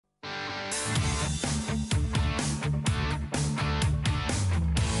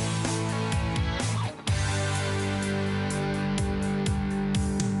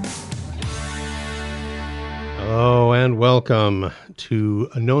and welcome to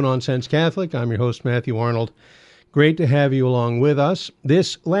No Nonsense Catholic. I'm your host, Matthew Arnold. Great to have you along with us.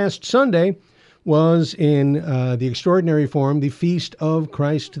 This last Sunday was in the extraordinary form, the Feast of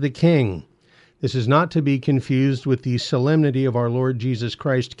Christ the King. This is not to be confused with the solemnity of our Lord Jesus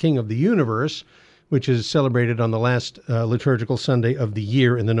Christ, King of the Universe, which is celebrated on the last liturgical Sunday of the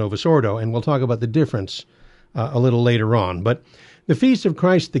year in the Novus Ordo, and we'll talk about the difference a little later on. But the Feast of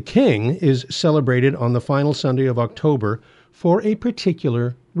Christ the King is celebrated on the final Sunday of October for a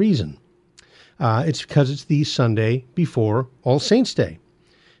particular reason. It's because it's the Sunday before All Saints' Day.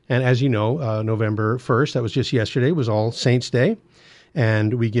 And as you know, November 1st, that was just yesterday, was All Saints' Day.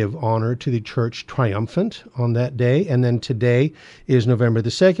 And we give honor to the Church Triumphant on that day. And then today is November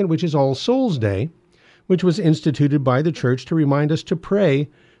the 2nd, which is All Souls' Day, which was instituted by the Church to remind us to pray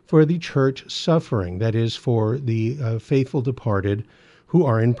for the Church suffering, that is, for the faithful departed who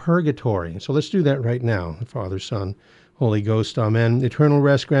are in purgatory. So let's do that right now. Father, Son, Holy Ghost, Amen. Eternal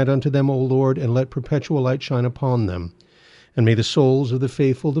rest grant unto them, O Lord, and let perpetual light shine upon them. And may the souls of the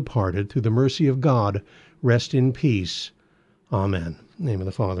faithful departed, through the mercy of God, rest in peace. Amen. In the name of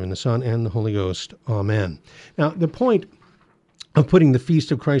the Father, and the Son, and the Holy Ghost. Amen. Now, the point of putting the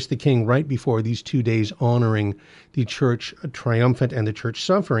Feast of Christ the King right before these 2 days honoring the Church Triumphant and the Church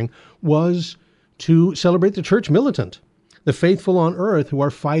Suffering was to celebrate the Church Militant, the faithful on earth who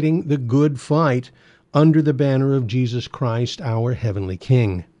are fighting the good fight under the banner of Jesus Christ, our Heavenly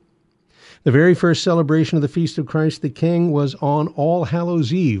King. The very first celebration of the Feast of Christ the King was on All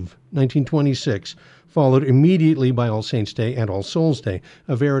Hallows Eve, 1926, followed immediately by All Saints' Day and All Souls' Day,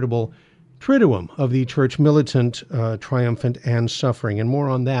 a veritable Triduum of the Church Militant, Triumphant, and Suffering, and more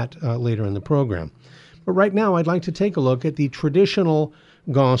on that later in the program. But right now, I'd like to take a look at the traditional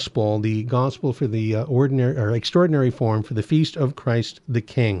gospel, the gospel for the ordinary or extraordinary form for the Feast of Christ the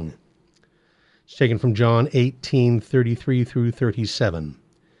King. It's taken from John 18:33 through 37.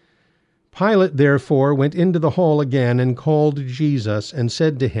 Pilate, therefore, went into the hall again and called Jesus and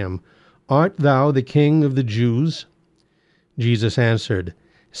said to him, Art thou the King of the Jews? Jesus answered,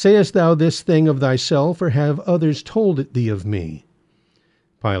 Sayest thou this thing of thyself, or have others told it thee of me?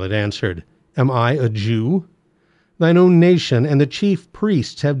 Pilate answered, Am I a Jew? Thine own nation and the chief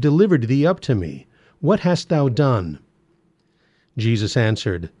priests have delivered thee up to me. What hast thou done? Jesus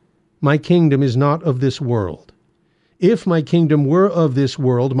answered, My kingdom is not of this world. If my kingdom were of this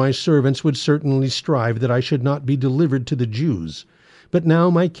world, my servants would certainly strive that I should not be delivered to the Jews. But now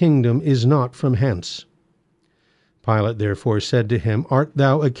my kingdom is not from hence. Pilate therefore said to him, Art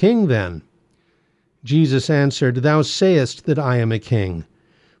thou a king then? Jesus answered, Thou sayest that I am a king.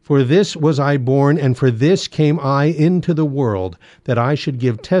 For this was I born, and for this came I into the world, that I should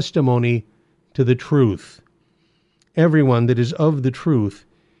give testimony to the truth. Everyone that is of the truth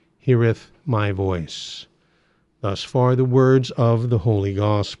heareth my voice. Thus far the words of the Holy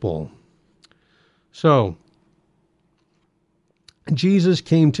Gospel. So, Jesus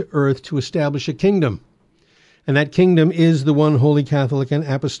came to earth to establish a kingdom. And that kingdom is the one holy Catholic and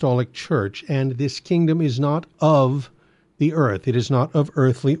Apostolic Church. And this kingdom is not of the earth. It is not of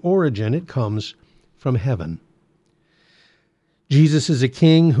earthly origin. It comes from heaven. Jesus is a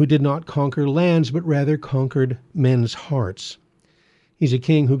king who did not conquer lands, but rather conquered men's hearts. He's a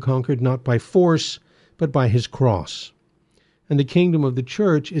king who conquered not by force, but by his cross. And the kingdom of the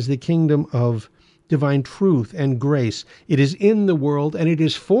church is the kingdom of divine truth and grace. It is in the world and it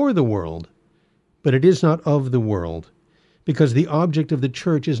is for the world. But it is not of the world, because the object of the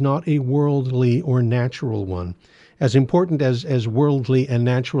church is not a worldly or natural one. As important as worldly and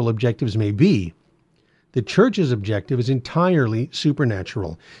natural objectives may be, the church's objective is entirely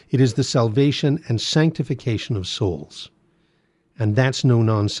supernatural. It is the salvation and sanctification of souls. And that's no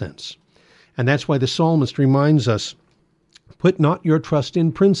nonsense. And that's why the psalmist reminds us, Put not your trust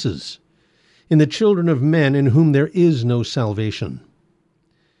in princes, in the children of men in whom there is no salvation.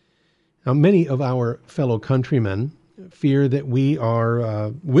 Now, many of our fellow countrymen fear that we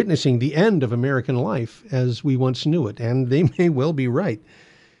are witnessing the end of American life as we once knew it, and they may well be right.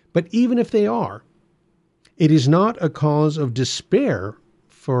 But even if they are, it is not a cause of despair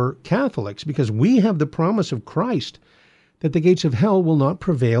for Catholics, because we have the promise of Christ that the gates of hell will not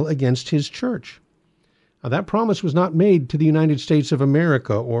prevail against his church. Now, that promise was not made to the United States of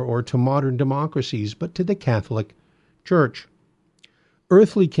America or to modern democracies, but to the Catholic Church.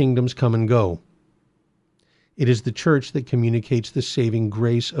 Earthly kingdoms come and go. It is the church that communicates the saving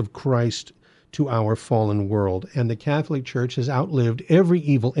grace of Christ to our fallen world. And the Catholic Church has outlived every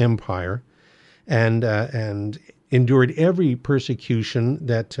evil empire and endured every persecution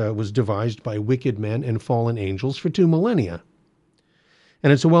that was devised by wicked men and fallen angels for 2 millennia.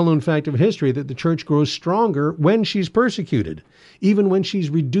 And it's a well-known fact of history that the church grows stronger when she's persecuted, even when she's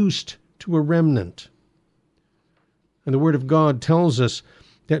reduced to a remnant. And the Word of God tells us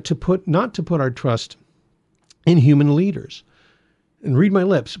that not to put our trust in human leaders. And read my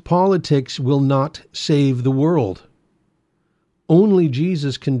lips, politics will not save the world. Only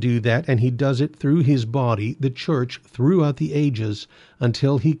Jesus can do that, and he does it through his body, the church, throughout the ages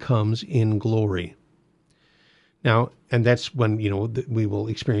until he comes in glory. Now, and that's when, we will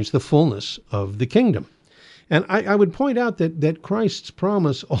experience the fullness of the kingdom. And I would point out that Christ's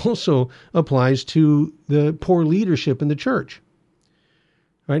promise also applies to the poor leadership in the church.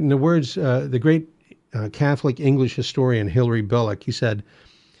 Right? In the words, the great Catholic English historian Hilary Belloc, he said,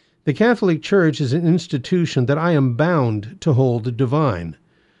 "The Catholic Church is an institution that I am bound to hold divine.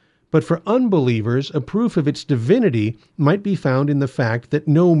 But for unbelievers, a proof of its divinity might be found in the fact that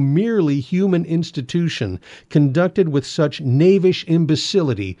no merely human institution conducted with such knavish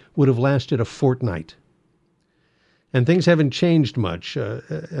imbecility would have lasted a fortnight." And things haven't changed much,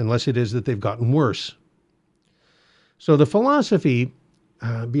 unless it is that they've gotten worse. So the philosophy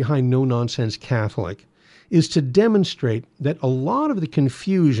behind No Nonsense Catholic is to demonstrate that a lot of the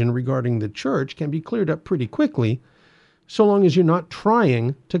confusion regarding the church can be cleared up pretty quickly, so long as you're not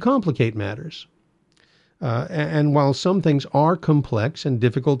trying to complicate matters. And while some things are complex and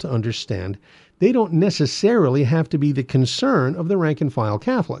difficult to understand, they don't necessarily have to be the concern of the rank-and-file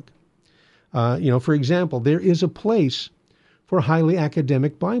Catholic. For example, there is a place for highly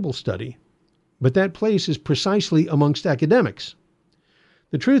academic Bible study, but that place is precisely amongst academics.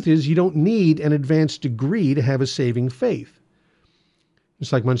 The truth is, you don't need an advanced degree to have a saving faith.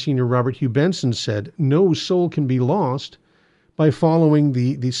 It's like Monsignor Robert Hugh Benson said, no soul can be lost by following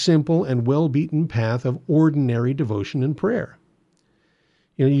the simple and well-beaten path of ordinary devotion and prayer.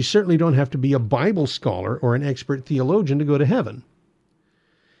 You certainly don't have to be a Bible scholar or an expert theologian to go to heaven.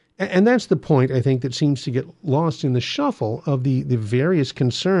 And that's the point, I think, that seems to get lost in the shuffle of the various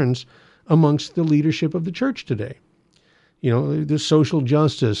concerns amongst the leadership of the church today. There's social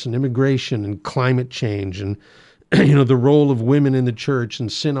justice and immigration and climate change and, the role of women in the church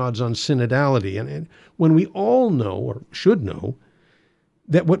and synods on synodality. And when we all know, or should know,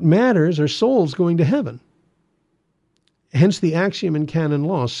 that what matters are souls going to heaven. Hence the axiom in canon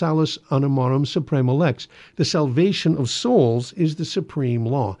law, salus animorum suprema lex. The salvation of souls is the supreme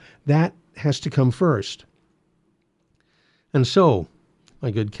law. That has to come first. And so,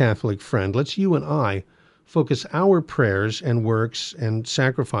 my good Catholic friend, let's you and I focus our prayers and works and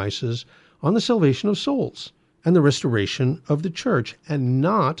sacrifices on the salvation of souls and the restoration of the church, and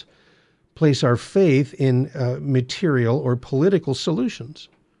not place our faith in material or political solutions.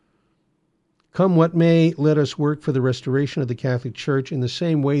 Come what may, let us work for the restoration of the Catholic Church in the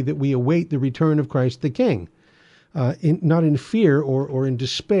same way that we await the return of Christ the King, not in fear or in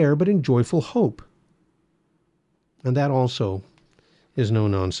despair, but in joyful hope. And that also is no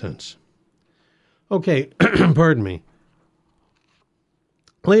nonsense. Okay, pardon me.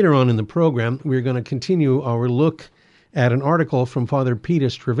 Later on in the program, we're going to continue our look at an article from Father Peter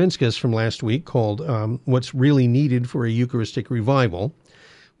Stravinskas from last week called What's Really Needed for a Eucharistic Revival,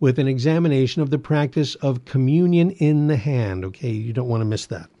 with an examination of the practice of communion in the hand. Okay, you don't want to miss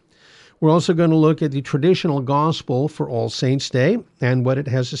that. We're also going to look at the traditional gospel for All Saints' Day and what it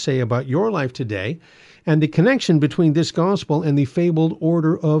has to say about your life today, and the connection between this gospel and the fabled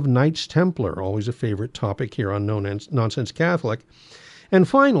order of Knights Templar, always a favorite topic here on No Nonsense Catholic. And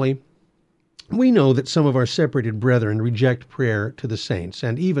finally, we know that some of our separated brethren reject prayer to the saints,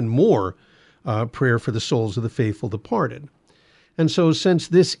 and even more prayer for the souls of the faithful departed. And so since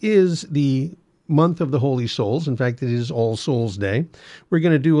this is the month of the Holy Souls, in fact, it is All Souls Day, we're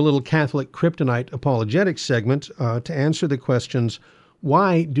going to do a little Catholic Kryptonite apologetics segment to answer the questions,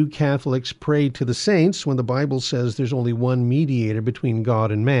 why do Catholics pray to the saints when the Bible says there's only one mediator between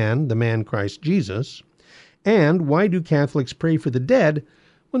God and man, the man Christ Jesus? And why do Catholics pray for the dead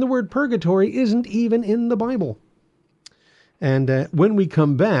when the word purgatory isn't even in the Bible? And when we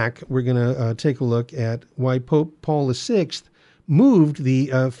come back, we're going to take a look at why Pope Paul VI moved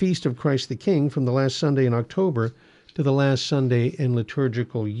the Feast of Christ the King from the last Sunday in October to the last Sunday in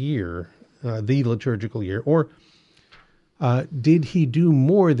liturgical year, the liturgical year. Or did he do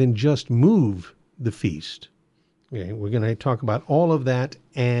more than just move the feast? Okay, we're going to talk about all of that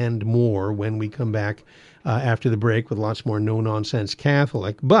and more when we come back after the break with lots more No Nonsense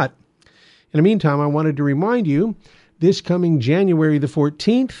Catholic. But in the meantime, I wanted to remind you, this coming January the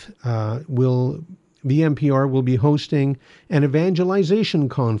 14th, VMPR will be hosting an evangelization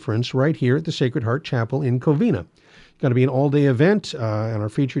conference right here at the Sacred Heart Chapel in Covina. It's going to be an all-day event, and our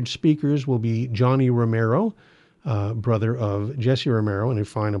featured speakers will be Johnny Romero, brother of Jesse Romero and a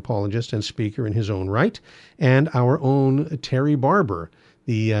fine apologist and speaker in his own right, and our own Terry Barber,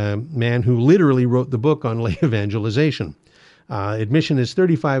 the man who literally wrote the book on lay evangelization. Admission is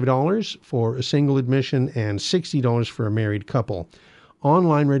 $35 for a single admission and $60 for a married couple.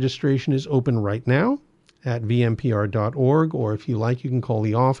 Online registration is open right now at vmpr.org, or if you like, you can call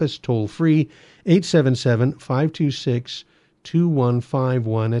the office toll-free,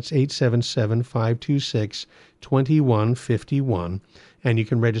 877-526-2151. That's 877-526-2151. And you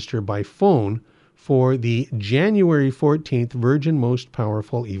can register by phone for the January 14th Virgin Most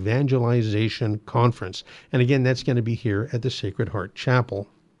Powerful Evangelization Conference. And again, that's going to be here at the Sacred Heart Chapel.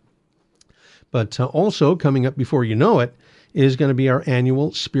 But also, coming up before you know it, is going to be our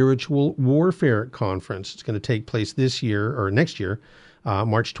annual Spiritual Warfare Conference. It's going to take place this year, or next year,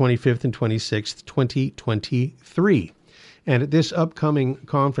 March 25th and 26th, 2023. And at this upcoming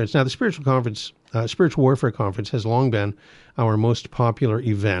conference, now the Spiritual Warfare Conference has long been our most popular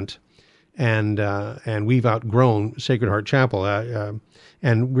event. And we've outgrown Sacred Heart Chapel.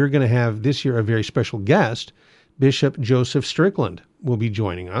 And we're going to have this year a very special guest. Bishop Joseph Strickland will be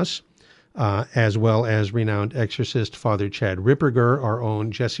joining us, as well as renowned exorcist Father Chad Ripperger, our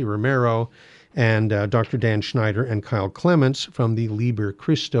own Jesse Romero, and Dr. Dan Schneider and Kyle Clements from the Liber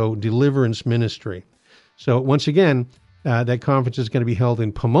Christo Deliverance Ministry. So once again, that conference is going to be held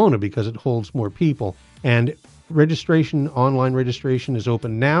in Pomona because it holds more people. And online registration is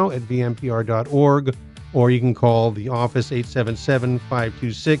open now at vmpr.org, or you can call the office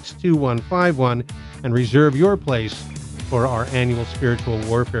 877-526-2151 and reserve your place for our annual Spiritual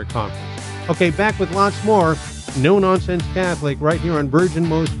Warfare Conference. Okay, back with lots more No Nonsense Catholic right here on Virgin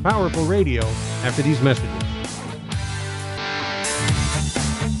Most Powerful Radio after these messages.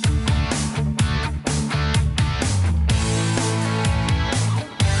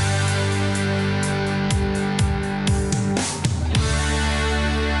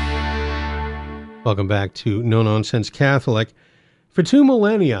 Welcome back to No Nonsense Catholic. For 2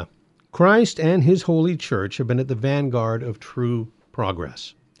 millennia, Christ and his holy church have been at the vanguard of true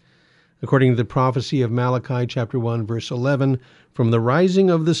progress. According to the prophecy of Malachi chapter 1, verse 11, from the rising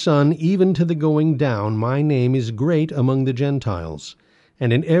of the sun even to the going down, my name is great among the Gentiles,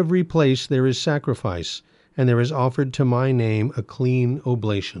 and in every place there is sacrifice, and there is offered to my name a clean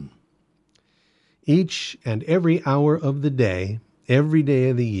oblation. Each and every hour of the day, every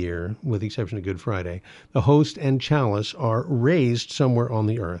day of the year, with the exception of Good Friday, the host and chalice are raised somewhere on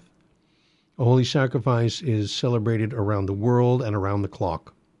the earth. A holy sacrifice is celebrated around the world and around the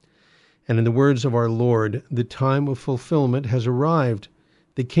clock. And in the words of our Lord, the time of fulfillment has arrived.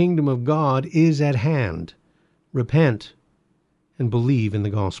 The kingdom of God is at hand. Repent and believe in the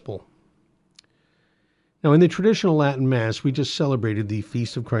gospel. Now, in the traditional Latin Mass, we just celebrated the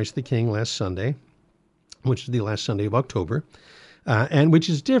Feast of Christ the King last Sunday, which is the last Sunday of October, and which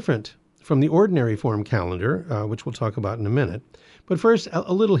is different from the ordinary form calendar, which we'll talk about in a minute. But first,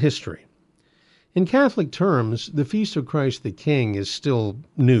 a little history. In Catholic terms, the Feast of Christ the King is still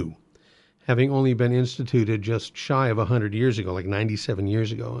new, having only been instituted just shy of 100 years ago, like 97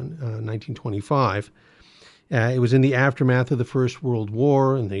 years ago in 1925. It was in the aftermath of the First World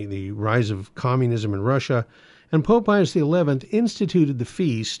War and the rise of communism in Russia, and Pope Pius XI instituted the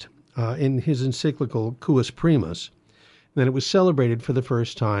feast in his encyclical Quis Primus. Then it was celebrated for the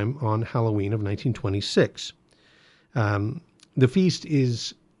first time on Halloween of 1926. The feast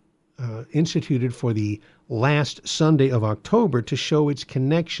is instituted for the last Sunday of October to show its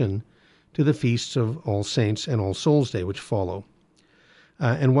connection to the feasts of All Saints and All Souls Day, which follow.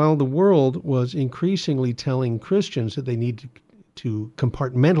 And while the world was increasingly telling Christians that they need to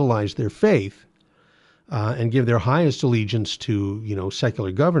compartmentalize their faith and give their highest allegiance to,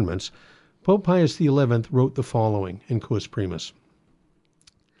 secular governments, Pope Pius XI wrote the following in Quis Primus.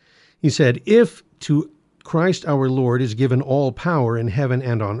 He said, "If to Christ our Lord is given all power in heaven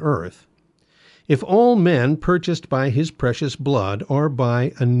and on earth, if all men purchased by his precious blood are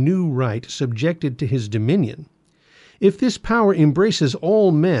by a new right subjected to his dominion, if this power embraces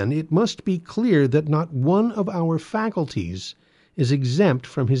all men, it must be clear that not one of our faculties is exempt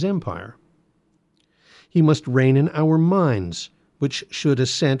from his empire. He must reign in our minds, which should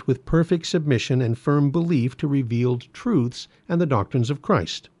assent with perfect submission and firm belief to revealed truths and the doctrines of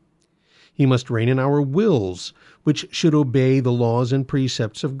Christ. He must reign in our wills, which should obey the laws and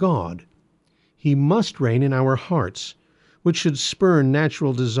precepts of God. He must reign in our hearts, which should spurn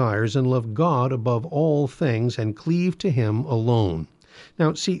natural desires and love God above all things and cleave to him alone."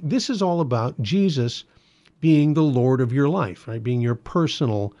 Now, see, this is all about Jesus being the Lord of your life, right? Being your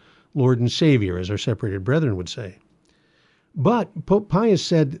personal Lord and Savior, as our separated brethren would say. But Pope Pius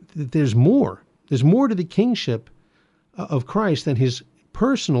said that there's more. There's more to the kingship of Christ than his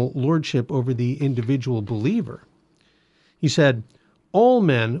personal lordship over the individual believer. He said, all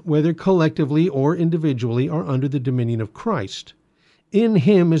men, whether collectively or individually, are under the dominion of Christ. In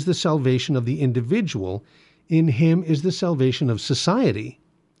him is the salvation of the individual. In him is the salvation of society.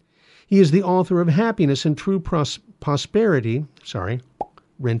 He is the author of happiness and true prosperity.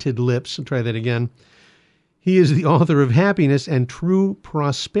 Rented lips. I'll try that again. He is the author of happiness and true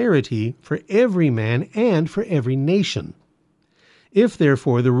prosperity for every man and for every nation. If,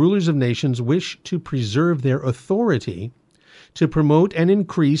 therefore, the rulers of nations wish to preserve their authority, to promote and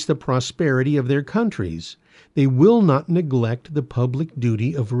increase the prosperity of their countries, they will not neglect the public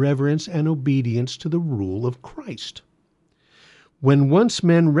duty of reverence and obedience to the rule of Christ. When once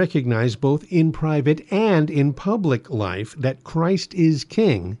men recognize both in private and in public life that Christ is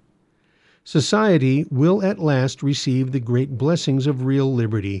King, society will at last receive the great blessings of real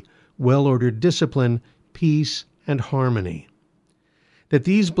liberty, well-ordered discipline, peace, and harmony. That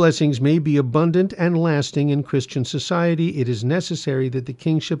these blessings may be abundant and lasting in Christian society, it is necessary that the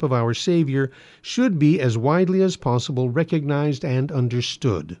kingship of our Savior should be as widely as possible recognized and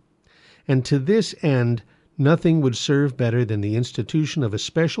understood. And to this end, nothing would serve better than the institution of a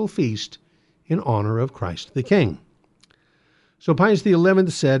special feast in honor of Christ the King. So Pius XI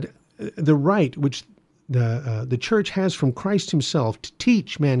said, the right which the Church has from Christ himself to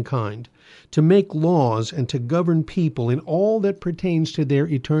teach mankind, to make laws, and to govern people in all that pertains to their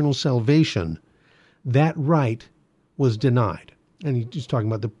eternal salvation, that right was denied. And he's talking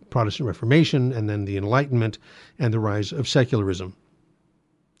about the Protestant Reformation and then the Enlightenment and the rise of secularism.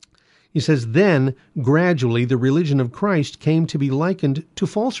 He says, then, gradually, the religion of Christ came to be likened to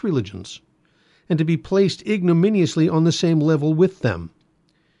false religions and to be placed ignominiously on the same level with them.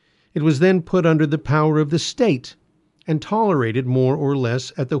 It was then put under the power of the state and tolerated more or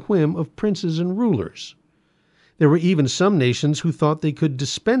less at the whim of princes and rulers. There were even some nations who thought they could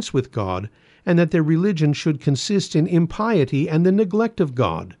dispense with God and that their religion should consist in impiety and the neglect of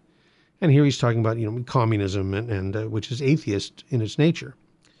God. And here he's talking about, communism, and which is atheist in its nature.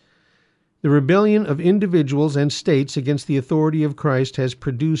 The rebellion of individuals and states against the authority of Christ has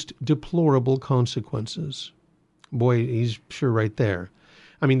produced deplorable consequences. Boy, he's sure right there.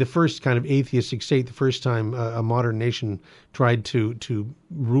 I mean, the first kind of atheistic state, the first time a modern nation tried to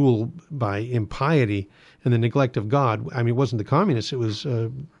rule by impiety and the neglect of God, I mean, it wasn't the communists, it was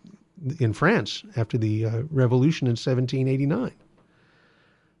in France after the revolution in 1789.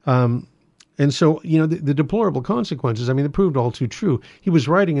 And so, the deplorable consequences, I mean, it proved all too true. He was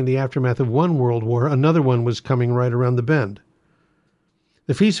writing in the aftermath of one world war, another one was coming right around the bend.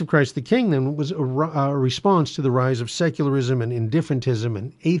 The Feast of Christ the King, then, was a response to the rise of secularism and indifferentism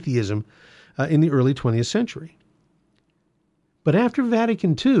and atheism in the early 20th century. But after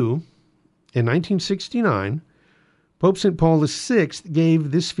Vatican II, in 1969, Pope St. Paul VI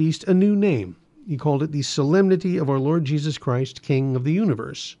gave this feast a new name. He called it the Solemnity of our Lord Jesus Christ, King of the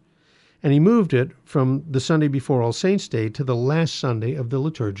Universe. And he moved it from the Sunday before All Saints' Day to the last Sunday of the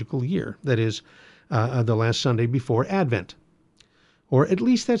liturgical year, that is, the last Sunday before Advent. Or at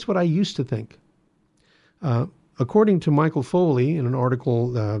least that's what I used to think. According to Michael Foley, in an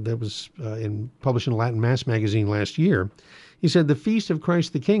article that was published in Latin Mass magazine last year, he said the Feast of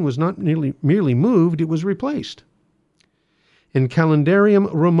Christ the King was not merely moved, it was replaced. In Calendarium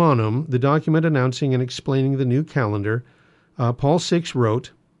Romanum, the document announcing and explaining the new calendar, Paul VI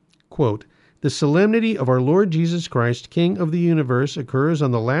wrote, quote, the solemnity of our Lord Jesus Christ, King of the universe, occurs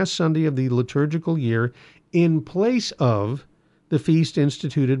on the last Sunday of the liturgical year in place of the feast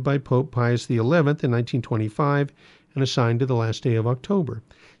instituted by Pope Pius XI in 1925 and assigned to the last day of October.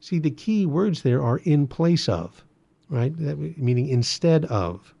 See, the key words there are in place of, right? That, meaning instead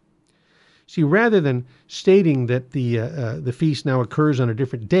of. See, rather than stating that the feast now occurs on a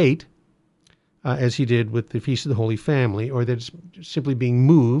different date, as he did with the Feast of the Holy Family, or that it's simply being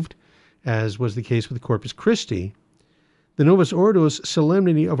moved, as was the case with Corpus Christi, the Novus Ordo's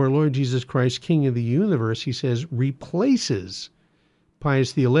Solemnity of our Lord Jesus Christ, King of the Universe, he says, replaces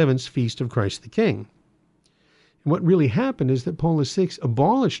Pius XI's Feast of Christ the King. And what really happened is that Paul VI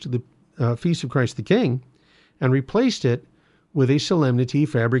abolished the Feast of Christ the King and replaced it with a solemnity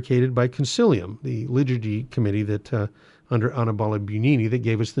fabricated by Concilium, the liturgy committee that under Annibale Bugnini that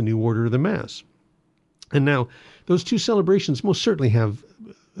gave us the new order of the Mass. And now, those two celebrations most certainly have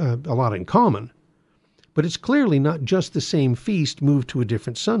a lot in common, but it's clearly not just the same feast moved to a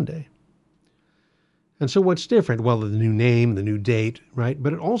different Sunday. And so what's different? Well, the new name, the new date, right?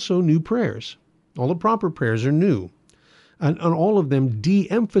 But also new prayers. All the proper prayers are new. And all of them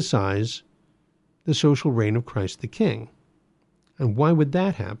de-emphasize the social reign of Christ the King. And why would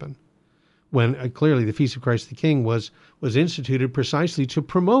that happen? when clearly the Feast of Christ the King was instituted precisely to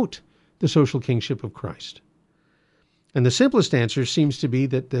promote the social kingship of Christ. And the simplest answer seems to be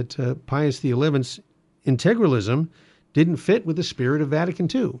that Pius XI's integralism didn't fit with the spirit of Vatican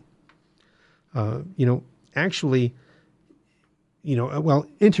II. Integralism,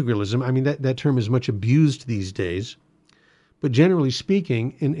 I mean, that term is much abused these days. But generally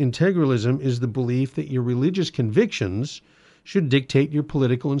speaking, integralism is the belief that your religious convictions should dictate your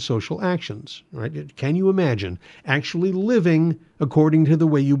political and social actions, right? Can you imagine actually living according to the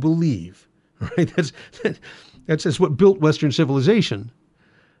way you believe, right? That's what built Western civilization,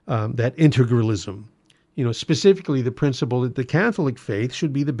 that integralism. Specifically the principle that the Catholic faith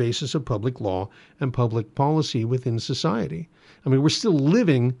should be the basis of public law and public policy within society. I mean, we're still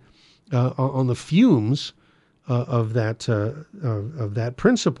living on the fumes of that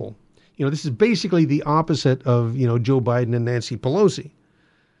principle. This is basically the opposite of Joe Biden and Nancy Pelosi.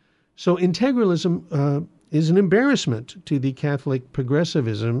 So integralism is an embarrassment to the Catholic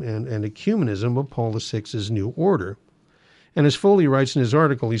progressivism and ecumenism of Paul VI's new order. And as Foley writes in his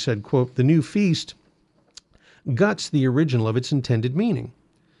article, he said, quote, "The new feast guts the original of its intended meaning.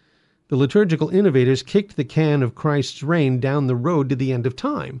 The liturgical innovators kicked the can of Christ's reign down the road to the end of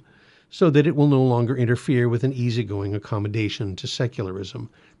time, so that it will no longer interfere with an easygoing accommodation to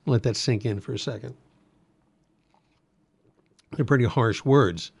secularism." Let that sink in for a second. They're pretty harsh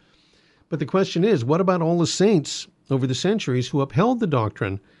words. But the question is, what about all the saints over the centuries who upheld the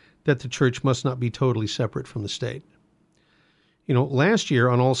doctrine that the church must not be totally separate from the state? Last year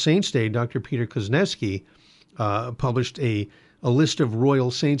on All Saints' Day, Dr. Peter Koznetsky published a list of royal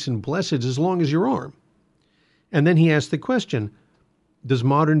saints and blesseds as long as your arm. And then he asked the question, does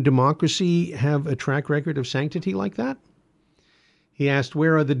modern democracy have a track record of sanctity like that? He asked,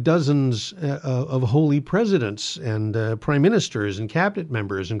 where are the dozens of holy presidents and prime ministers and cabinet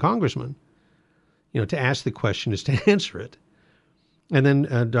members and congressmen? To ask the question is to answer it. And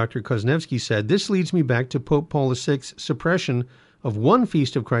then Dr. Koznetsky said, this leads me back to Pope Paul VI's suppression of one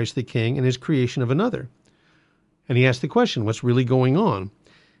feast of Christ the King and his creation of another. And he asked the question, what's really going on?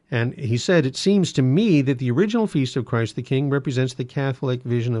 And he said, it seems to me that the original feast of Christ the King represents the Catholic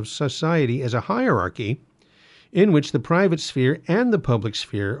vision of society as a hierarchy in which the private sphere and the public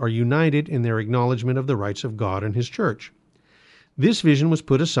sphere are united in their acknowledgement of the rights of God and his church. This vision was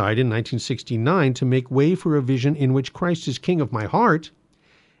put aside in 1969 to make way for a vision in which Christ is king of my heart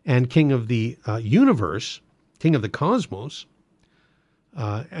and king of the universe, king of the cosmos,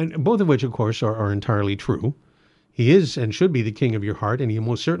 and both of which, of course, are entirely true. He is and should be the king of your heart, and he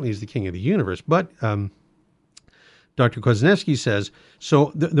most certainly is the king of the universe. But Dr. Koznetsky says,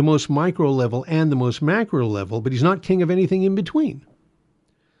 so the most micro level and the most macro level, but he's not king of anything in between.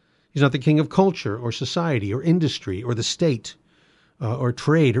 He's not the king of culture or society or industry or the state or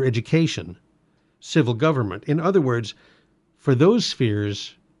trade or education, civil government. In other words, for those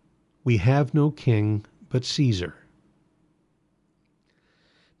spheres, we have no king but Caesar.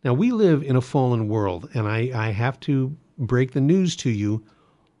 Now, we live in a fallen world, and I have to break the news to you.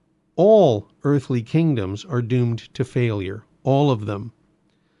 All earthly kingdoms are doomed to failure, all of them,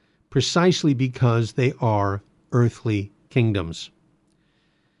 precisely because they are earthly kingdoms.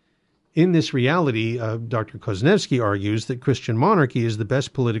 In this reality, Dr. Koznetsky argues that Christian monarchy is the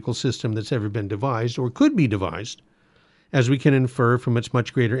best political system that's ever been devised or could be devised. As we can infer from its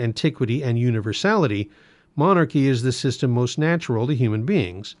much greater antiquity and universality, monarchy is the system most natural to human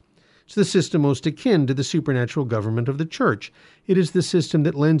beings. It's the system most akin to the supernatural government of the church. It is the system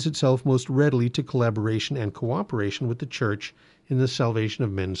that lends itself most readily to collaboration and cooperation with the church in the salvation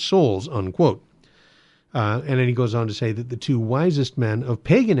of men's souls, unquote. And then he goes on to say that the two wisest men of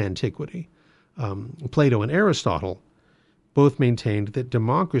pagan antiquity, Plato and Aristotle, both maintained that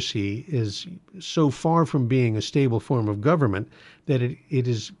democracy is so far from being a stable form of government that it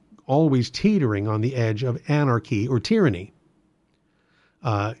is always teetering on the edge of anarchy or tyranny.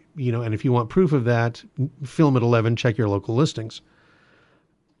 And if you want proof of that, film at 11, check your local listings.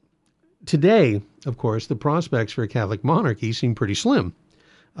 Today, of course, the prospects for a Catholic monarchy seem pretty slim,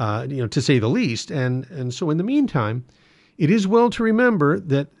 to say the least. And so in the meantime, it is well to remember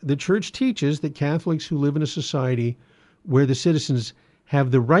that the church teaches that Catholics who live in a society where the citizens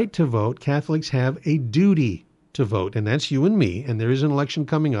have the right to vote, Catholics have a duty to vote, and that's you and me. And there is an election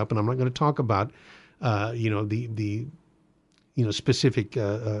coming up, and I'm not going to talk about, the specific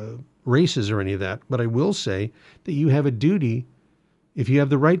races or any of that. But I will say that you have a duty. If you have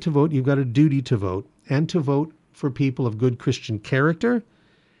the right to vote, you've got a duty to vote, and to vote for people of good Christian character.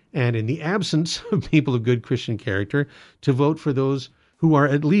 And in the absence of people of good Christian character, to vote for those who are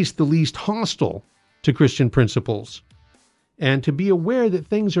at least the least hostile to Christian principles. and to be aware that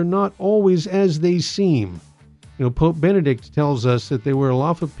things are not always as they seem. You know, Pope Benedict tells us that there were a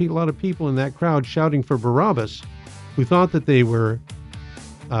lot of people in that crowd shouting for Barabbas, who thought that they were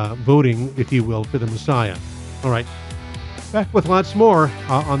voting, if you will, for the Messiah. All right, back with lots more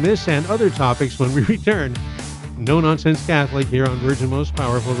on this and other topics when we return. No Nonsense Catholic here on Virgin Most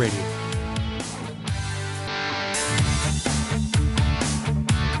Powerful Radio.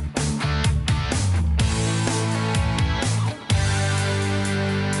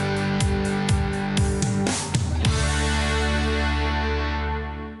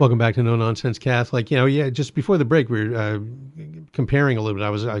 Welcome back to No Nonsense Catholic. Just before the break, we were comparing a little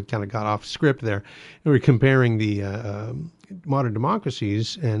bit. I kind of got off script there. We were comparing the modern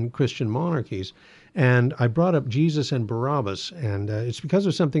democracies and Christian monarchies. And I brought up Jesus and Barabbas. And it's because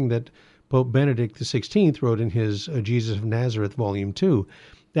of something that Pope Benedict XVI wrote in his Jesus of Nazareth, Volume 2,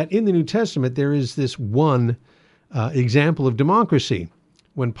 that in the New Testament there is this one example of democracy.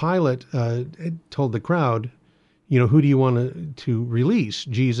 When Pilate told the crowd, who do you want to release,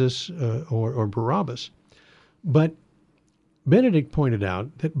 Jesus or Barabbas? But Benedict pointed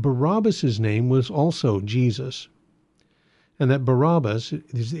out that Barabbas's name was also Jesus, and that Barabbas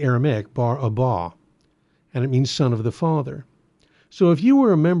is the Aramaic Bar Abba, and it means son of the Father. So if you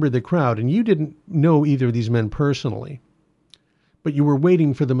were a member of the crowd and you didn't know either of these men personally, but you were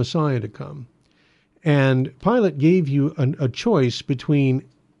waiting for the Messiah to come, and Pilate gave you a choice between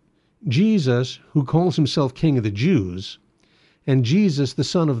Jesus, who calls himself King of the Jews, and Jesus, the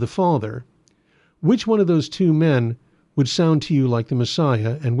Son of the Father, which one of those two men would sound to you like the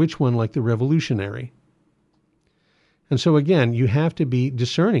Messiah, and which one like the revolutionary? And so again, you have to be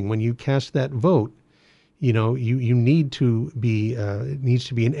discerning when you cast that vote. You need to be, it needs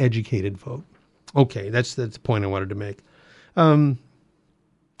to be an educated vote. Okay, that's the point I wanted to make. Even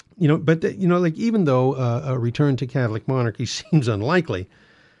though a return to Catholic monarchy seems unlikely,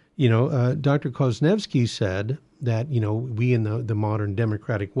 Dr. Koznevsky said that, we in the modern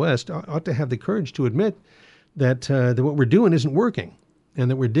democratic West ought to have the courage to admit that what we're doing isn't working,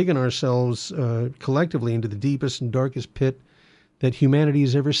 and that we're digging ourselves collectively into the deepest and darkest pit that humanity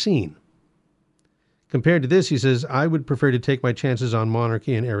has ever seen. Compared to this, he says, I would prefer to take my chances on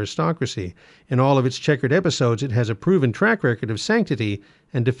monarchy and aristocracy. In all of its checkered episodes, it has a proven track record of sanctity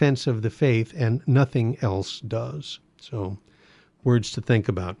and defense of the faith, and nothing else does. So, words to think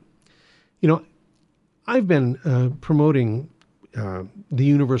about. I've been promoting the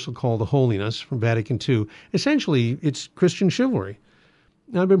universal call to holiness from Vatican II. Essentially, it's Christian chivalry.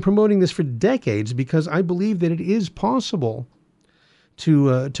 Now, I've been promoting this for decades because I believe that it is possible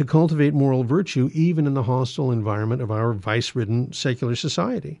to cultivate moral virtue even in the hostile environment of our vice-ridden secular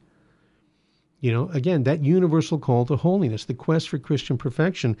society. Again, that universal call to holiness, the quest for Christian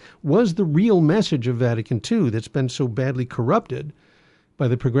perfection, was the real message of Vatican II that's been so badly corrupted by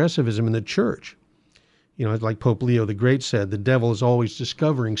the progressivism in the church. Like Pope Leo the Great said, the devil is always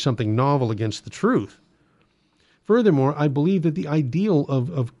discovering something novel against the truth. Furthermore, I believe that the ideal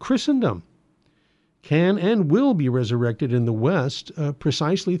of Christendom can and will be resurrected in the West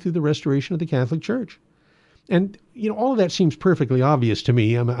precisely through the restoration of the Catholic Church. And, all of that seems perfectly obvious to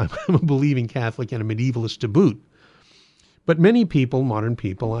me. I'm a believing Catholic and a medievalist to boot. But many people, modern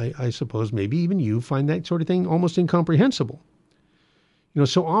people, I suppose, maybe even you, find that sort of thing almost incomprehensible.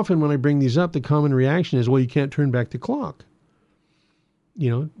 So often when I bring these up, the common reaction is, well, you can't turn back the clock.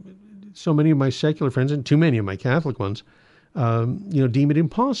 So many of my secular friends, and too many of my Catholic ones, deem it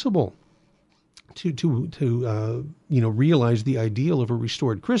impossible to realize the ideal of a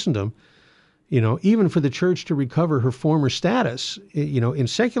restored Christendom, even for the church to recover her former status, in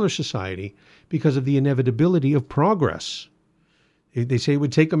secular society because of the inevitability of progress. They say it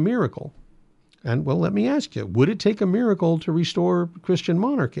would take a miracle. And, well, let me ask you, would it take a miracle to restore Christian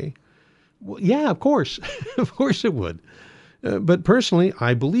monarchy? Well, yeah, of course. Of course it would. But personally,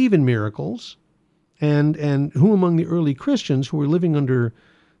 I believe in miracles. And who among the early Christians who were living under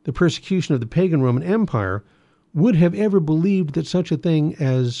the persecution of the pagan Roman Empire would have ever believed that such a thing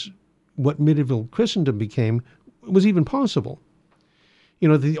as what medieval Christendom became was even possible?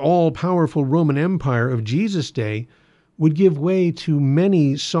 The all-powerful Roman Empire of Jesus' day would give way to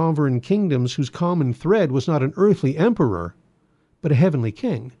many sovereign kingdoms whose common thread was not an earthly emperor, but a heavenly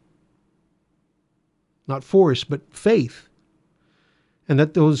king. Not force, but faith. And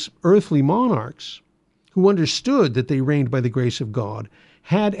that those earthly monarchs, who understood that they reigned by the grace of God,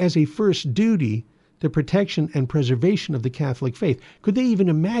 had as a first duty the protection and preservation of the Catholic faith. Could they even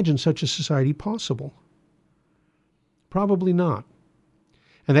imagine such a society possible? Probably not.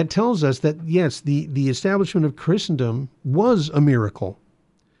 And that tells us that, yes, the establishment of Christendom was a miracle,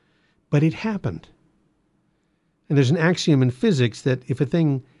 but it happened. And there's an axiom in physics that if a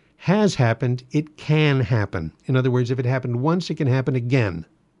thing has happened, it can happen. In other words, if it happened once, it can happen again.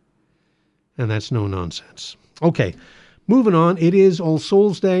 And that's no nonsense. Okay, moving on. It is All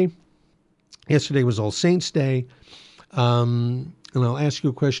Souls Day. Yesterday was All Saints Day. And I'll ask you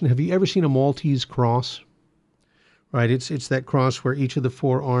a question. Have you ever seen a Maltese cross? Right, it's that cross where each of the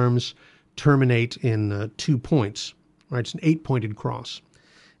four arms terminate in 2 points. Right, it's an 8-pointed cross.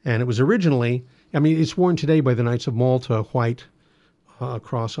 And it was originally, it's worn today by the Knights of Malta, a white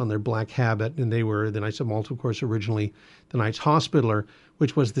cross on their black habit. And they were, the Knights of Malta, of course, originally the Knights Hospitaller,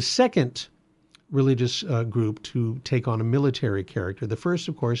 which was the second religious group to take on a military character. The first,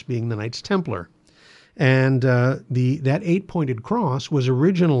 of course, being the Knights Templar. And that 8-pointed cross was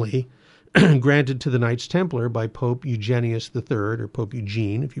originally granted to the Knights Templar by Pope Eugenius III, or Pope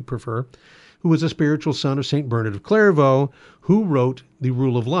Eugene, if you prefer, who was a spiritual son of St. Bernard of Clairvaux, who wrote the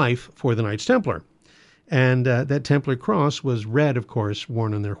Rule of Life for the Knights Templar. And that Templar cross was red, of course,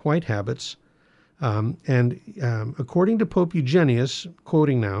 worn on their white habits. According to Pope Eugenius,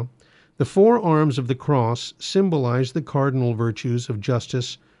 quoting now, the 4 arms of the cross symbolize the cardinal virtues of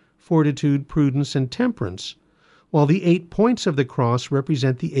justice, fortitude, prudence, and temperance, while the 8 points of the cross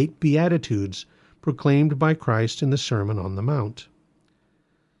represent the 8 Beatitudes proclaimed by Christ in the Sermon on the Mount.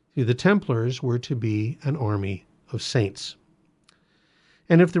 The Templars were to be an army of saints.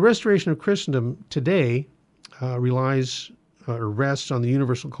 And if the restoration of Christendom today relies or rests on the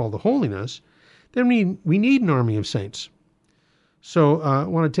universal call to holiness, then we need an army of saints. So I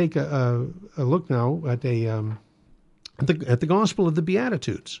want to take a look now at the Gospel of the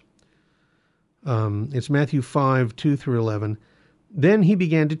Beatitudes. It's Matthew 5, 2 through 11. Then he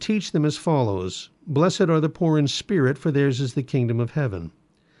began to teach them as follows. Blessed are the poor in spirit, for theirs is the kingdom of heaven.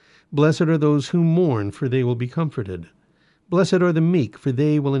 Blessed are those who mourn, for they will be comforted. Blessed are the meek, for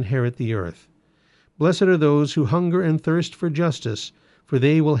they will inherit the earth. Blessed are those who hunger and thirst for justice, for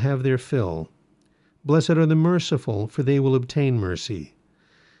they will have their fill. Blessed are the merciful, for they will obtain mercy.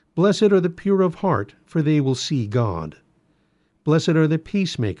 Blessed are the pure of heart, for they will see God. Blessed are the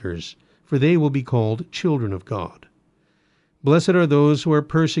peacemakers, for they will be called children of God. Blessed are those who are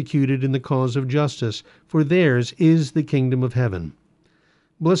persecuted in the cause of justice, for theirs is the kingdom of heaven.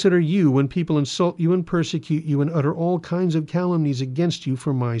 Blessed are you when people insult you and persecute you and utter all kinds of calumnies against you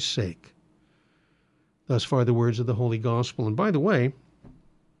for my sake. Thus far the words of the Holy Gospel. And by the way,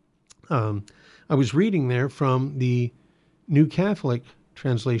 I was reading there from the New Catholic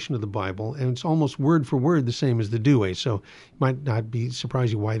translation of the Bible, and it's almost word for word the same as the Douay, so it might not be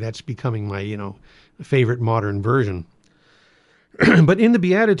surprising why that's becoming my, favorite modern version. But in the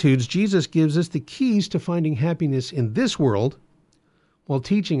Beatitudes, Jesus gives us the keys to finding happiness in this world while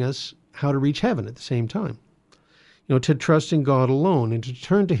teaching us how to reach heaven at the same time. To trust in God alone and to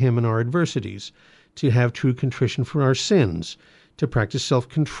turn to Him in our adversities, to have true contrition for our sins, to practice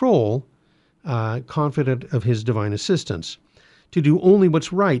self-control, confident of His divine assistance, to do only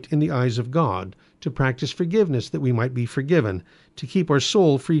what's right in the eyes of God, to practice forgiveness that we might be forgiven, to keep our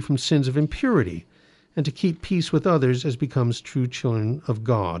soul free from sins of impurity, and to keep peace with others as becomes true children of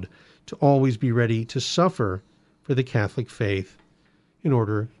God, to always be ready to suffer for the Catholic faith in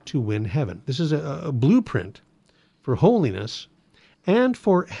order to win heaven. This is a blueprint for holiness and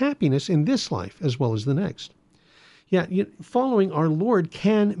for happiness in this life as well as the next. Yeah, following our Lord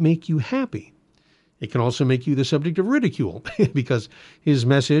can make you happy. It can also make you the subject of ridicule because His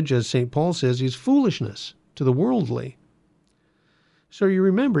message, as St. Paul says, is foolishness to the worldly. So you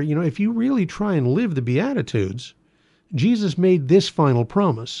remember, if you really try and live the Beatitudes, Jesus made this final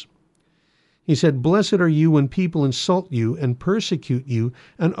promise. He said, Blessed are you when people insult you and persecute you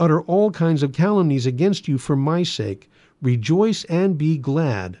and utter all kinds of calumnies against you for my sake. Rejoice and be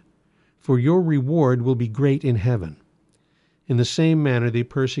glad, for your reward will be great in heaven. In the same manner they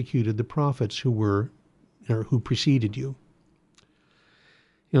persecuted the prophets who preceded you.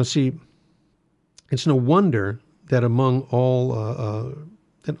 See, it's no wonder that among all,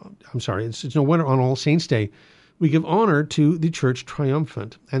 it's no wonder on All Saints' Day we give honor to the Church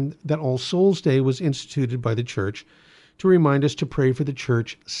Triumphant, and that All Souls' Day was instituted by the Church to remind us to pray for the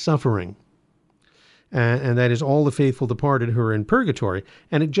Church suffering. And that is all the faithful departed who are in purgatory.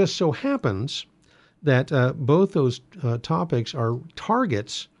 And it just so happens that both those topics are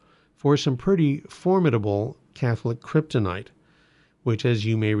targets for some pretty formidable Catholic kryptonite, which, as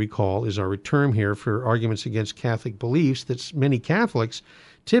you may recall, is our term here for arguments against Catholic beliefs that many Catholics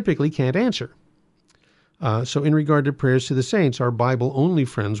typically can't answer. So in regard to prayers to the saints, our Bible-only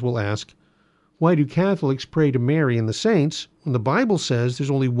friends will ask, why do Catholics pray to Mary and the saints when the Bible says there's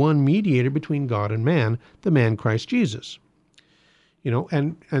only one mediator between God and man, the man Christ Jesus?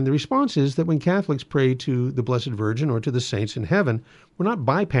 And the response is that when Catholics pray to the Blessed Virgin or to the saints in heaven, we're not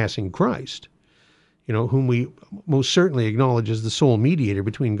bypassing Christ, whom we most certainly acknowledge as the sole mediator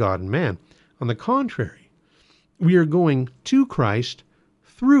between God and man. On the contrary, we are going to Christ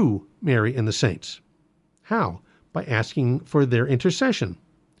through Mary and the saints. How? By asking for their intercession,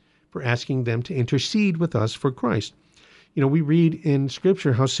 for asking them to intercede with us for Christ. We read in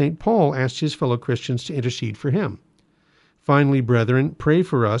Scripture how St. Paul asked his fellow Christians to intercede for him. Finally, brethren, pray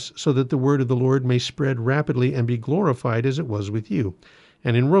for us so that the word of the Lord may spread rapidly and be glorified as it was with you.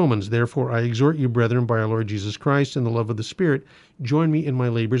 And in Romans, therefore, I exhort you, brethren, by our Lord Jesus Christ and the love of the Spirit, join me in my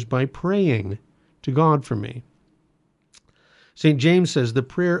labors by praying to God for me. St. James says, the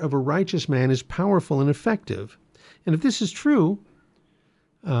prayer of a righteous man is powerful and effective. And if this is true,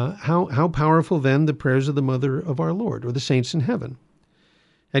 how powerful then the prayers of the mother of our Lord or the saints in heaven?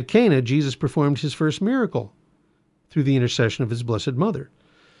 At Cana, Jesus performed his first miracle through the intercession of his blessed mother.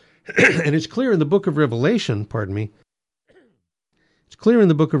 And it's clear in the book of Revelation, it's clear in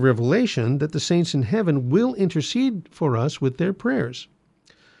the book of Revelation that the saints in heaven will intercede for us with their prayers.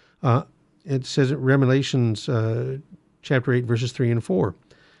 It says in Revelations chapter 8, verses 3 and 4,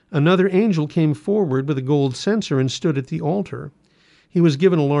 another angel came forward with a gold censer and stood at the altar. He was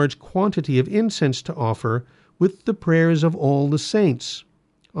given a large quantity of incense to offer with the prayers of all the saints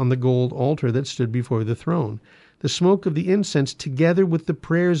on the gold altar that stood before the throne. The smoke of the incense, together with the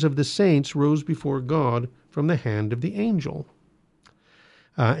prayers of the saints, rose before God from the hand of the angel.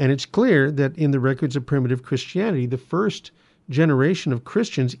 And it's clear that in the records of primitive Christianity, the first generation of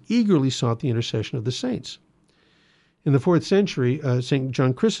Christians eagerly sought the intercession of the saints. In the 4th century, St.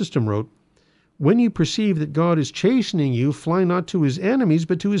 John Chrysostom wrote, when you perceive that God is chastening you, fly not to his enemies,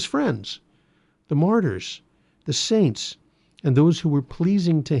 but to his friends, the martyrs, the saints, and those who were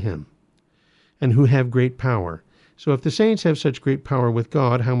pleasing to him, and who have great power. So if the saints have such great power with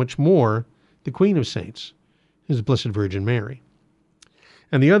God, how much more the Queen of Saints, his Blessed Virgin Mary?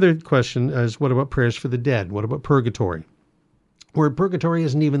 And the other question is, what about prayers for the dead? What about purgatory? Word purgatory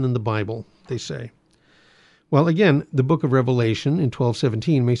isn't even in the Bible, they say. Well, again, the book of Revelation in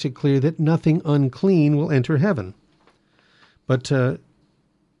 12:17 makes it clear that nothing unclean will enter heaven. But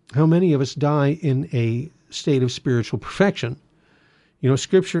how many of us die in a state of spiritual perfection?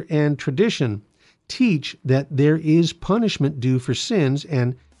 Scripture and tradition teach that there is punishment due for sins,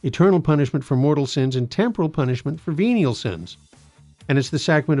 and eternal punishment for mortal sins and temporal punishment for venial sins. And it's the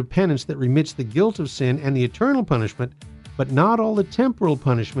sacrament of penance that remits the guilt of sin and the eternal punishment, but not all the temporal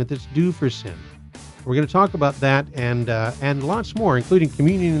punishment that's due for sin. We're going to talk about that and lots more, including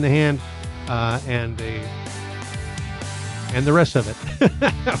communion in the hand and the rest of it.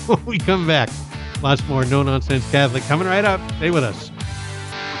 When we come back, lots more No Nonsense Catholic coming right up. Stay with us.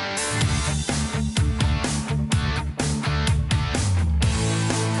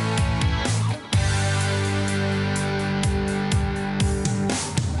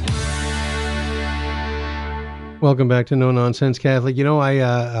 Welcome back to No Nonsense Catholic.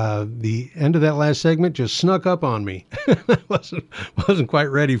 The end of that last segment just snuck up on me. I wasn't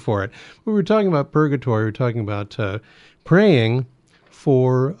quite ready for it. We were talking about purgatory. We were talking about praying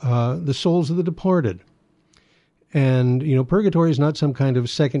for the souls of the departed. And, purgatory is not some kind of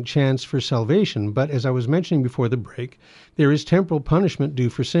second chance for salvation. But as I was mentioning before the break, there is temporal punishment due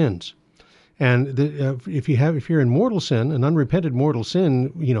for sins. And if you're in mortal sin, an unrepented mortal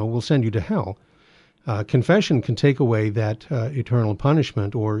sin, will send you to hell. Confession can take away that eternal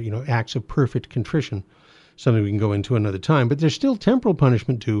punishment or, acts of perfect contrition, something we can go into another time. But there's still temporal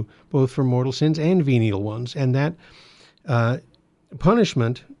punishment too, both for mortal sins and venial ones. And that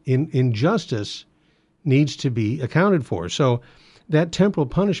punishment in justice needs to be accounted for. So that temporal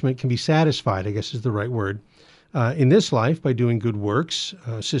punishment can be satisfied, I guess is the right word, in this life by doing good works,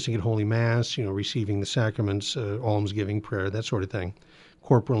 assisting at Holy Mass, receiving the sacraments, almsgiving, prayer, that sort of thing,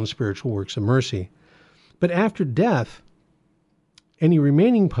 corporal and spiritual works of mercy. But after death, any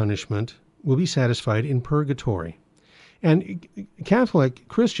remaining punishment will be satisfied in purgatory. And Catholic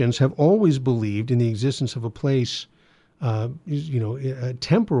Christians have always believed in the existence of a place, a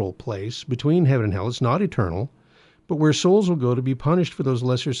temporal place between heaven and hell. It's not eternal, but where souls will go to be punished for those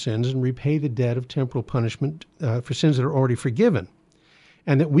lesser sins and repay the debt of temporal punishment for sins that are already forgiven.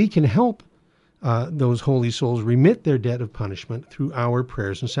 And that we can help those holy souls remit their debt of punishment through our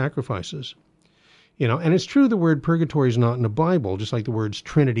prayers and sacrifices. And it's true the word purgatory is not in the Bible, just like the words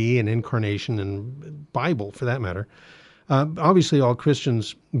Trinity and Incarnation and Bible, for that matter. Obviously, all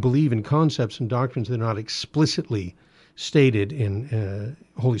Christians believe in concepts and doctrines that are not explicitly stated in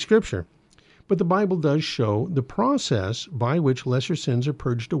Holy Scripture. But the Bible does show the process by which lesser sins are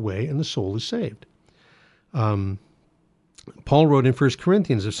purged away and the soul is saved. Paul wrote in 1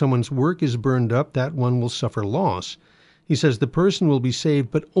 Corinthians, if someone's work is burned up, that one will suffer loss. He says the person will be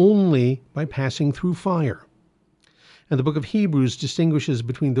saved, but only by passing through fire. And the book of Hebrews distinguishes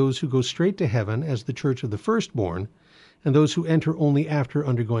between those who go straight to heaven as the church of the firstborn, and those who enter only after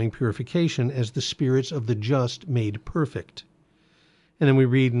undergoing purification as the spirits of the just made perfect. And then we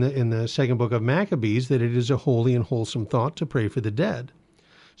read in the second book of Maccabees that it is a holy and wholesome thought to pray for the dead.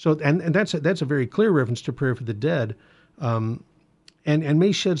 So, and that's a very clear reference to prayer for the dead, and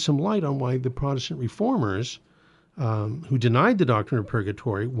may shed some light on why the Protestant reformers, who denied the doctrine of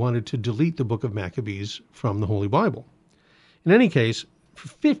purgatory, wanted to delete the book of Maccabees from the Holy Bible. In any case, for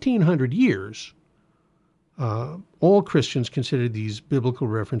 1,500 years, all Christians considered these biblical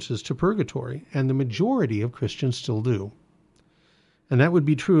references to purgatory, and the majority of Christians still do. And that would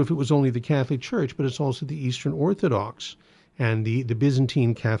be true if it was only the Catholic Church, but it's also the Eastern Orthodox and the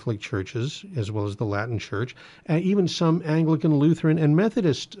Byzantine Catholic churches, as well as the Latin Church, and even some Anglican, Lutheran, and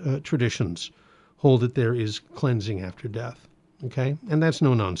Methodist traditions hold that there is cleansing after death. Okay? And that's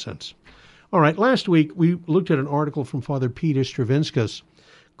no nonsense. All right, last week we looked at an article from Father Peter Stravinskas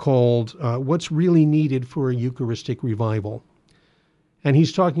called What's Really Needed for a Eucharistic Revival. And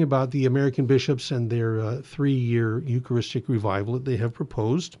he's talking about the American bishops and their 3-year Eucharistic revival that they have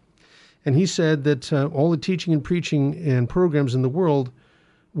proposed. And he said that all the teaching and preaching and programs in the world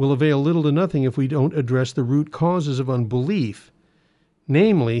will avail little to nothing if we don't address the root causes of unbelief.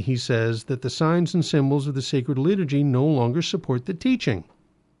 Namely, he says that the signs and symbols of the sacred liturgy no longer support the teaching.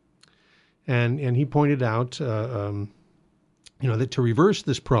 And he pointed out, that to reverse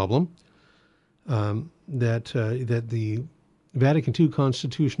this problem, that the Vatican II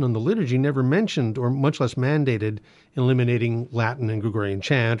Constitution on the liturgy never mentioned, or much less mandated, eliminating Latin and Gregorian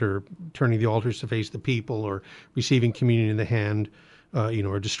chant, or turning the altars to face the people, or receiving communion in the hand,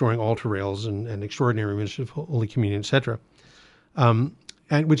 or destroying altar rails and extraordinary ministers of Holy Communion, etc. And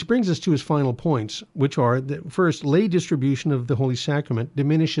which brings us to his final points, which are that first, lay distribution of the Holy Sacrament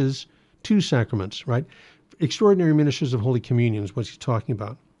diminishes two sacraments, right? Extraordinary ministers of Holy Communion is what he's talking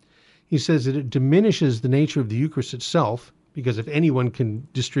about. He says that it diminishes the nature of the Eucharist itself, because if anyone can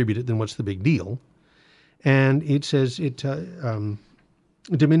distribute it, then what's the big deal? And it says it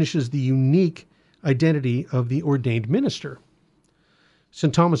diminishes the unique identity of the ordained minister.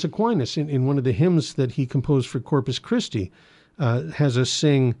 St. Thomas Aquinas, in one of the hymns that he composed for Corpus Christi, has us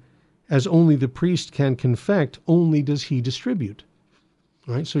sing, as only the priest can confect, only does he distribute.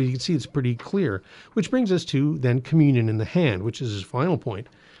 All right, so you can see it's pretty clear. Which brings us to, then, communion in the hand, which is his final point.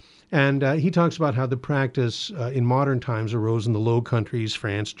 And he talks about how the practice in modern times arose in the Low Countries,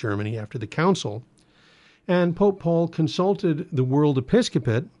 France, Germany, after the Council. And Pope Paul consulted the world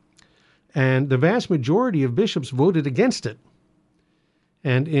episcopate, and the vast majority of bishops voted against it.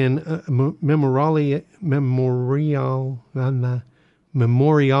 And in Memoriale,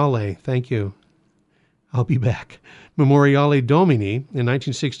 thank you, I'll be back, Memoriale Domini in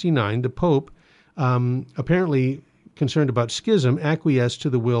 1969, the Pope apparently concerned about schism, acquiesced to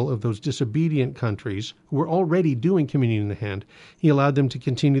the will of those disobedient countries who were already doing communion in the hand. He allowed them to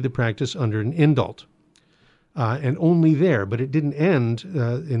continue the practice under an indult. And only there, but it didn't end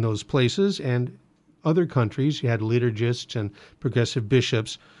in those places. And other countries, you had liturgists and progressive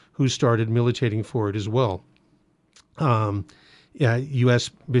bishops who started militating for it as well. U.S.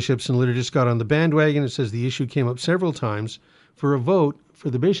 bishops and liturgists got on the bandwagon. It says the issue came up several times for a vote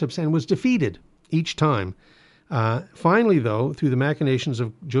for the bishops and was defeated each time. Finally, though, through the machinations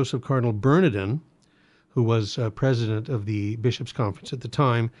of Joseph Cardinal Bernardin, who was president of the Bishops' Conference at the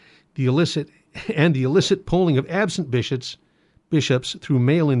time, the illicit polling of absent bishops through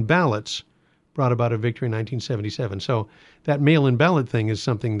mail-in ballots brought about a victory in 1977. So that mail-in ballot thing is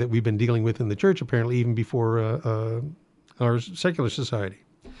something that we've been dealing with in the church, apparently, even before our secular society.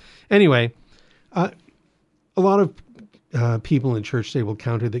 Anyway, a lot of people in church today will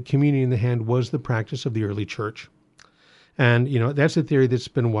counter that communion in the hand was the practice of the early church. And, that's a theory that's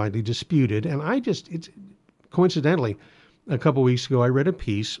been widely disputed. And it's coincidentally, a couple weeks ago, I read a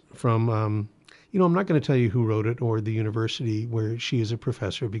piece from, I'm not going to tell you who wrote it or the university where she is a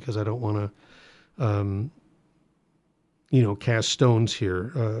professor, because I don't want to, cast stones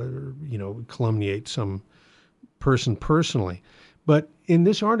here, calumniate some person personally. But in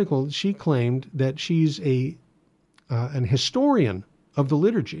this article, she claimed that she's an historian of the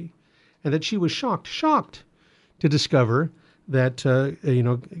liturgy, and that she was shocked to discover that,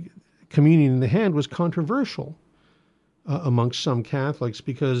 communion in the hand was controversial amongst some Catholics,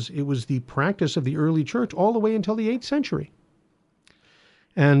 because it was the practice of the early church all the way until the 8th century.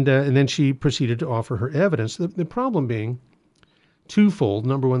 And then she proceeded to offer her evidence. The problem being twofold.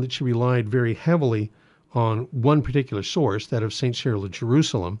 Number one, that she relied very heavily on one particular source, that of St. Cyril of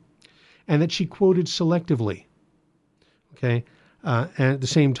Jerusalem, and that she quoted selectively. Okay, and at the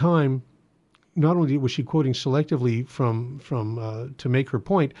same time, not only was she quoting selectively from to make her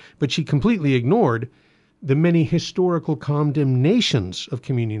point, but she completely ignored the many historical condemnations of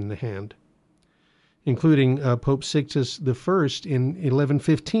communion in the hand, including Pope Sixtus I in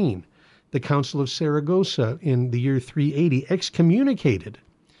 1115. The Council of Saragossa in the year 380 excommunicated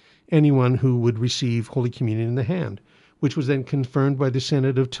anyone who would receive Holy Communion in the hand, which was then confirmed by the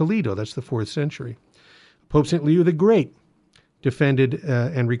Synod of Toledo. That's the 4th century. Pope St. Leo the Great defended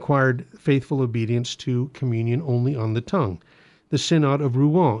and required faithful obedience to communion only on the tongue. The Synod of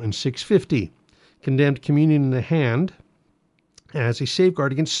Rouen in 650 condemned communion in the hand as a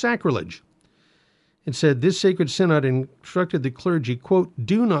safeguard against sacrilege. It said, this sacred synod instructed the clergy, quote,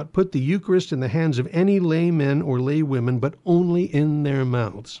 do not put the Eucharist in the hands of any laymen or laywomen, but only in their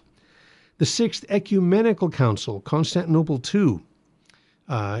mouths. The Sixth Ecumenical Council, Constantinople II,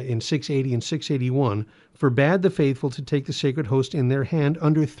 in 680 and 681, forbade the faithful to take the sacred host in their hand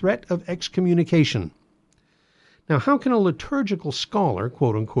under threat of excommunication. Now, how can a liturgical scholar,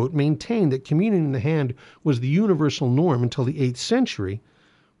 quote unquote, maintain that communion in the hand was the universal norm until the 8th century,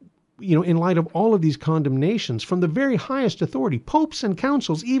 in light of all of these condemnations from the very highest authority, popes and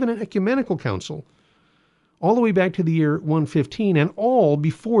councils, even an ecumenical council, all the way back to the year 115 and all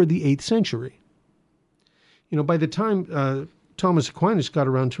before the 8th century? By the time Thomas Aquinas got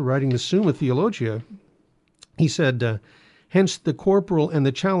around to writing the Summa Theologia, he said, hence the corporal and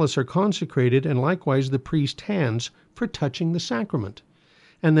the chalice are consecrated, and likewise the priest's hands for touching the sacrament.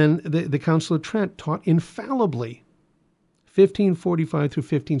 And then the Council of Trent taught infallibly, 1545 through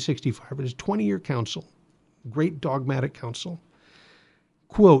 1565. It is a 20-year council, great dogmatic council.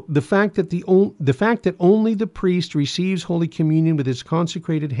 Quote, the fact that only the priest receives Holy Communion with his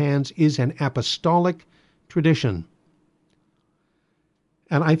consecrated hands is an apostolic tradition.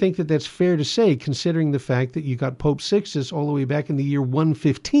 And I think that that's fair to say, considering the fact that you got Pope Sixtus all the way back in the year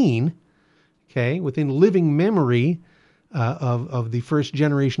 115, okay, within living memory of the first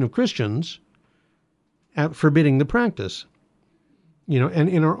generation of Christians, forbidding the practice. And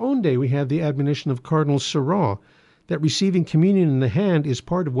in our own day, we have the admonition of Cardinal Sarraut that receiving communion in the hand is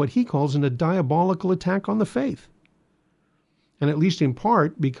part of what he calls a diabolical attack on the faith. And at least in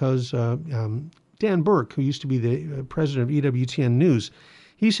part because Dan Burke, who used to be the president of EWTN News,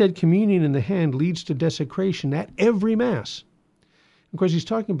 he said communion in the hand leads to desecration at every Mass. Of course, he's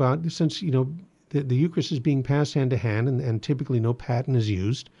talking about, since, the Eucharist is being passed hand to hand and typically no paten is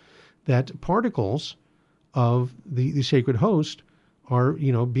used, that particles of the sacred host are,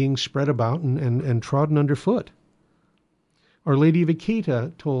 being spread about and trodden underfoot. Our Lady of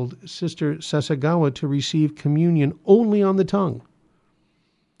Akita told Sister Sasagawa to receive communion only on the tongue,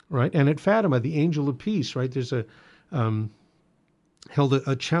 right? And at Fatima, the angel of peace, right? There's held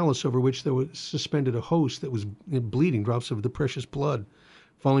a chalice over which there was suspended a host that was bleeding, drops of the precious blood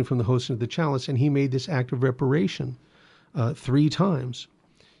falling from the host into the chalice, and he made this act of reparation 3 times.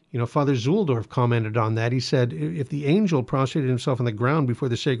 Father Zuhldorf commented on that. He said, if the angel prostrated himself on the ground before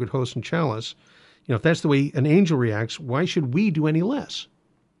the sacred host and chalice, if that's the way an angel reacts, why should we do any less?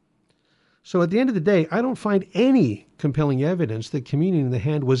 So at the end of the day, I don't find any compelling evidence that communion in the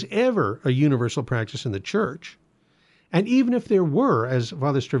hand was ever a universal practice in the Church. And even if there were, as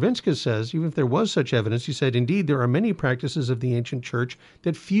Father Stravinskas says, even if there was such evidence, he said, indeed, there are many practices of the ancient Church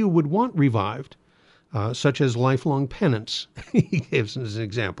that few would want revived, such as lifelong penance. He gives as an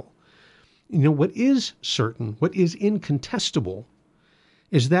example. What is certain, what is incontestable,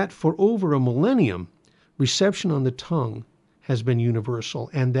 is that for over a millennium, reception on the tongue has been universal,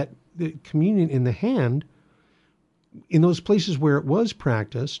 and that the communion in the hand, in those places where it was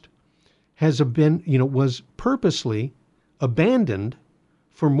practiced, was purposely abandoned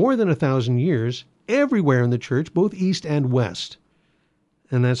for more than 1,000 years everywhere in the Church, both East and West.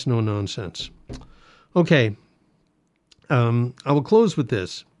 And that's no nonsense. Okay, I will close with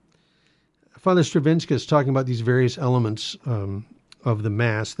this. Father Stravinskas, talking about these various elements of the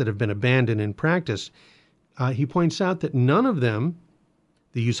Mass that have been abandoned in practice, he points out that none of them,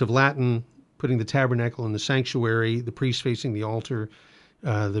 the use of Latin, putting the tabernacle in the sanctuary, the priest facing the altar,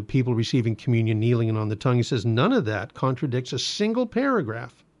 the people receiving communion, kneeling and on the tongue, he says none of that contradicts a single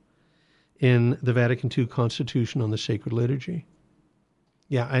paragraph in the Vatican II Constitution on the Sacred Liturgy.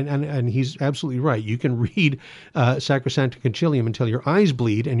 Yeah, and he's absolutely right. You can read Sacrosanctum Concilium until your eyes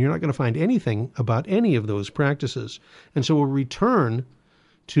bleed, and you're not going to find anything about any of those practices. And so a return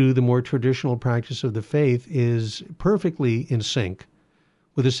to the more traditional practice of the faith is perfectly in sync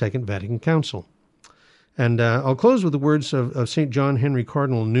with the Second Vatican Council. And I'll close with the words of St. John Henry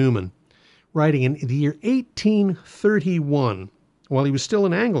Cardinal Newman, writing in the year 1831, while he was still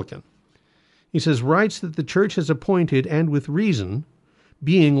an Anglican. He says, writes that the church has appointed, and with reason,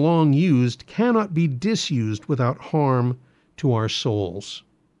 being long used, cannot be disused without harm to our souls.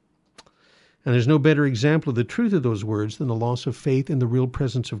 And there's no better example of the truth of those words than the loss of faith in the real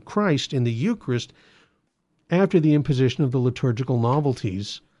presence of Christ in the Eucharist after the imposition of the liturgical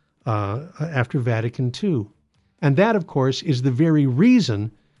novelties after Vatican II. And that, of course, is the very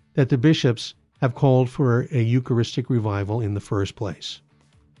reason that the bishops have called for a Eucharistic revival in the first place.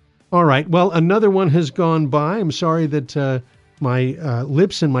 All right, well, another one has gone by. I'm sorry that my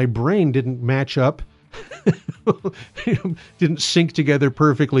lips and my brain didn't match up, didn't sync together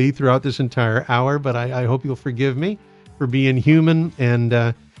perfectly throughout this entire hour, but I hope you'll forgive me for being human, and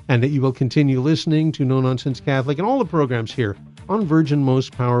that you will continue listening to No Nonsense Catholic and all the programs here on Virgin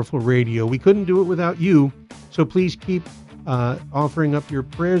Most Powerful Radio. We couldn't do it without you, so please keep offering up your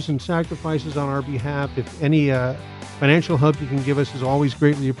prayers and sacrifices on our behalf. If any financial help you can give us is always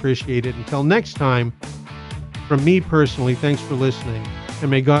greatly appreciated. Until next time, from me personally, thanks for listening, and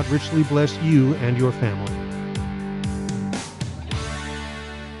may God richly bless you and your family.